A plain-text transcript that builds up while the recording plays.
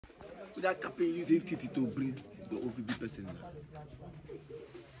that campaign using Titi to bring the OVB person.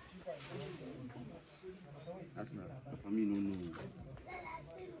 That's not. I mean, no.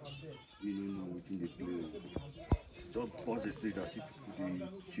 You don't know what they play. Just pause the stage as if they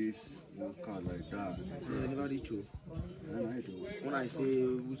chase one car like that. So I never reach you. When I say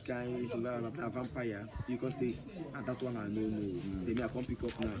which guy is a vampire, you can take and that one I know. They may come pick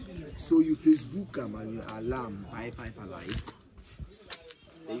up now. So you Facebook and you alarm buy 5 alive.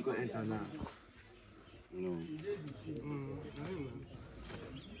 Then you can enter now. No.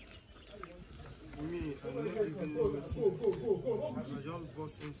 Me, I don't even know what to do. I just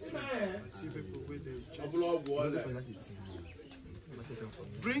bust in streets. I see people with the chest.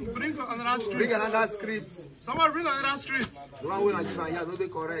 Bring another script. Bring another script. Someone bring another script. The one when I give my yeah, don't be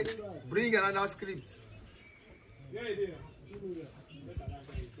correct. Bring another script.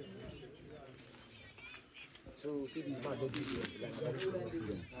 So see this part of this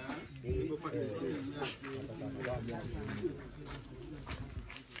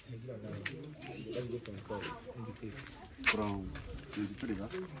let's go from top indicate. From 23, huh?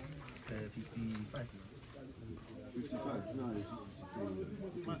 55. 55, no,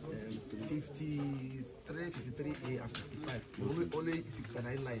 53, 53A and 55. Only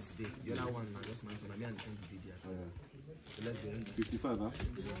 69 lines there. The other one, I just mentioned. I mean, the video. So let's go. 55, huh?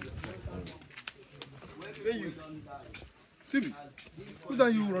 Hey, you. Sibi, who are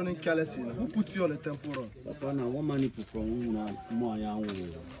you running carelessly? Who put you on the temporal? Papa, now one money from who now more young.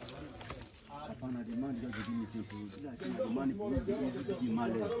 Papa, now the man just give me people. The money for the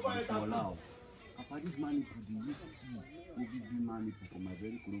money for loud. Papa, this money for the use will be money for my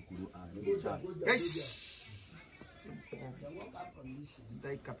very kuro eye. Yes.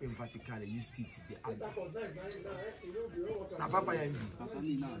 That capping vertically used it the other. Now, Papa, Papa,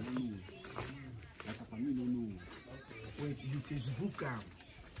 me now, no. Papa, me no. Wait, you Facebook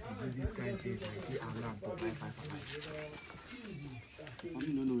you do this kind of thing. I say alarm to buy 5 alive. I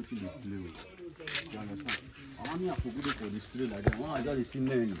don't know what to play. You understand? I want me to go for the street like that. I just see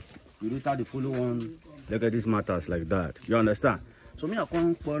men. You read the follow one. Look at these matters like that. You understand? So me I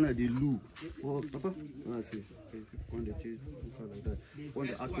come corner the loop. Oh, Papa. I see. When they chase like that. When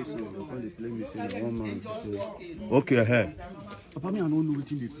they ask question, when they play me say one man. Okay, hey. Papa, me I don't know what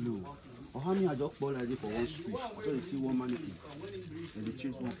they play. Or how many I just ball like this for one street. So you see one mannequin. And they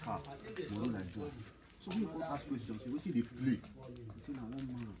chase one car. They run like that. So we can ask questions. What see they play? You see now one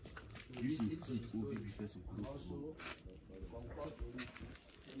man. You see OVB person close to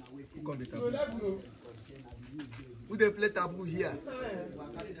Who come the taboo? Who they play taboo here?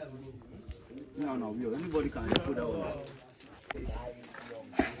 No, we anybody can put that one.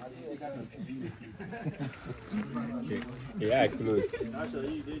 Yeah, close.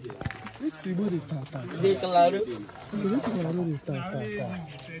 This is the tata. They claro. This is the tata.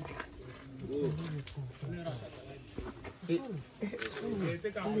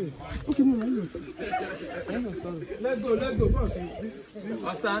 Okay, no, sorry. Let's go, boss.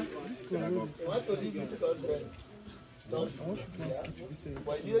 Understand?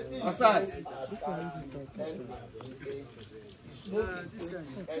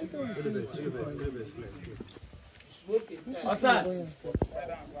 Asas.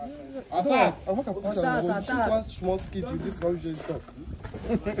 Asas. I want to put one small skit with this rubbish talk.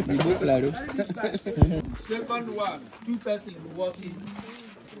 Second one, 2 persons walking.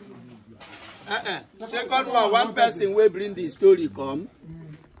 Second one person will bring the story come.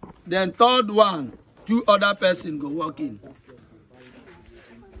 Then third one, 2 other persons go walking.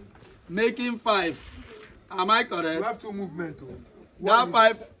 Making 5. Am I correct? You have 2 movements. That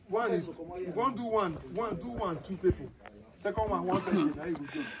 5. One is, you won't do one, 2 people. Second one person. Now you go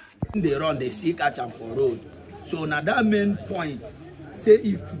do. They run, they see catch am for road. So now that main point, say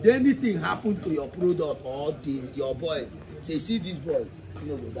if anything happen to your product or your boy, say see this boy, you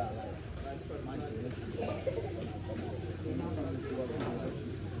know go down like.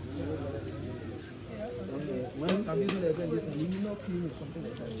 When I'm using the event, you will not kill something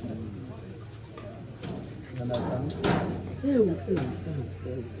like that. You understand?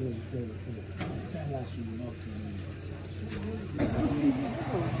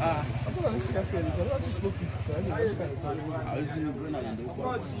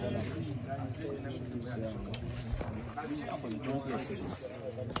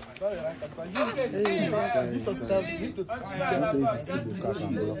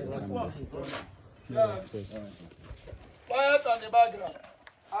 Quiet on the background.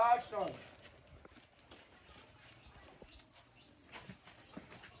 Action.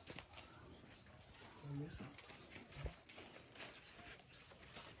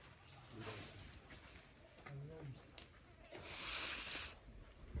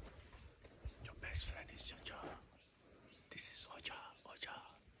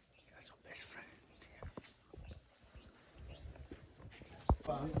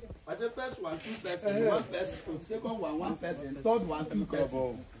 I say first one, 2 person, 1 person, second one, 1 person, third one, 2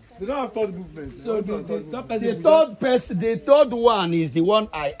 person. They don't have third movement. So the third one is the one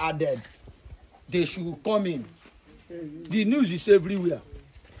I added. They should come in. The news is everywhere.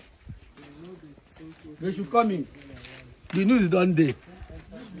 They should come in. The news is done there.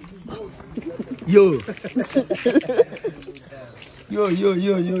 Yo. Yo.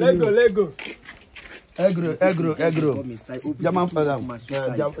 Let go. Egro. German father.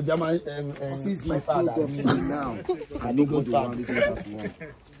 German. Since my father now, I don't go to one. This is that one.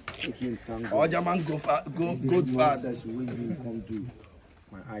 Or German good father. When you come do,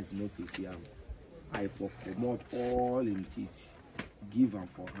 my eyes no face here. I for promote all in teeth, give and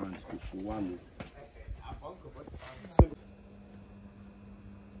for hand to swallow.